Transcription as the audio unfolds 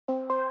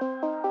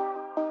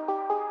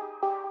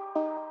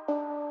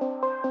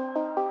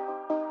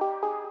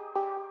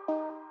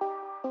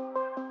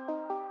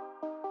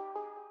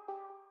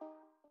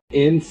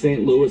In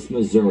St. Louis,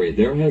 Missouri,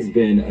 there has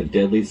been a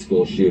deadly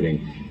school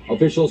shooting.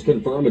 Officials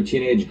confirm a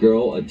teenage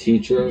girl, a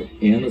teacher,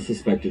 and the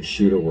suspected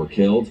shooter were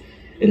killed.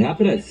 It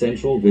happened at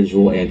Central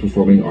Visual and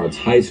Performing Arts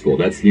High School.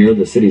 That's near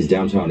the city's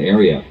downtown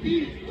area.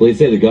 Police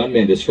say the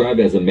gunman,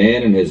 described as a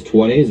man in his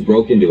 20s,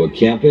 broke into a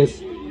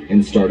campus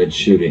and started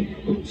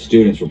shooting.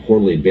 Students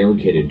reportedly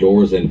barricaded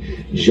doors and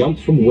jumped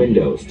from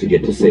windows to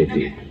get to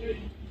safety.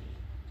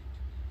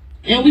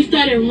 And we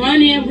started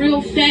running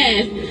real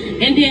fast,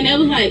 and then it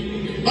was like,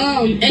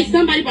 hey,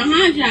 somebody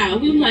behind y'all.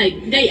 We was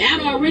like, they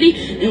out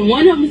already, and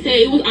one of them said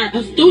it was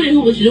a student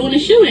who was doing the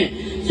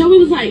shooting. So we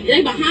was like,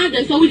 they behind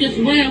us, so we just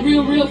ran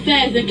real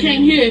fast and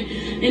came here,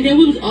 and then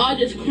we was all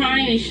just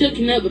crying and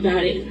shooken up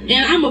about it.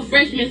 And I'm a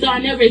freshman, so I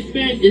never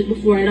experienced this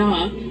before at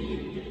all.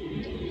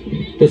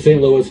 The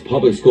St. Louis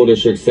Public School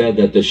District said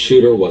that the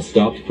shooter was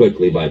stopped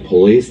quickly by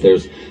police.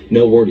 There's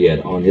no word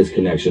yet on his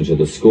connection to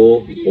the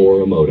school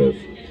or a motive.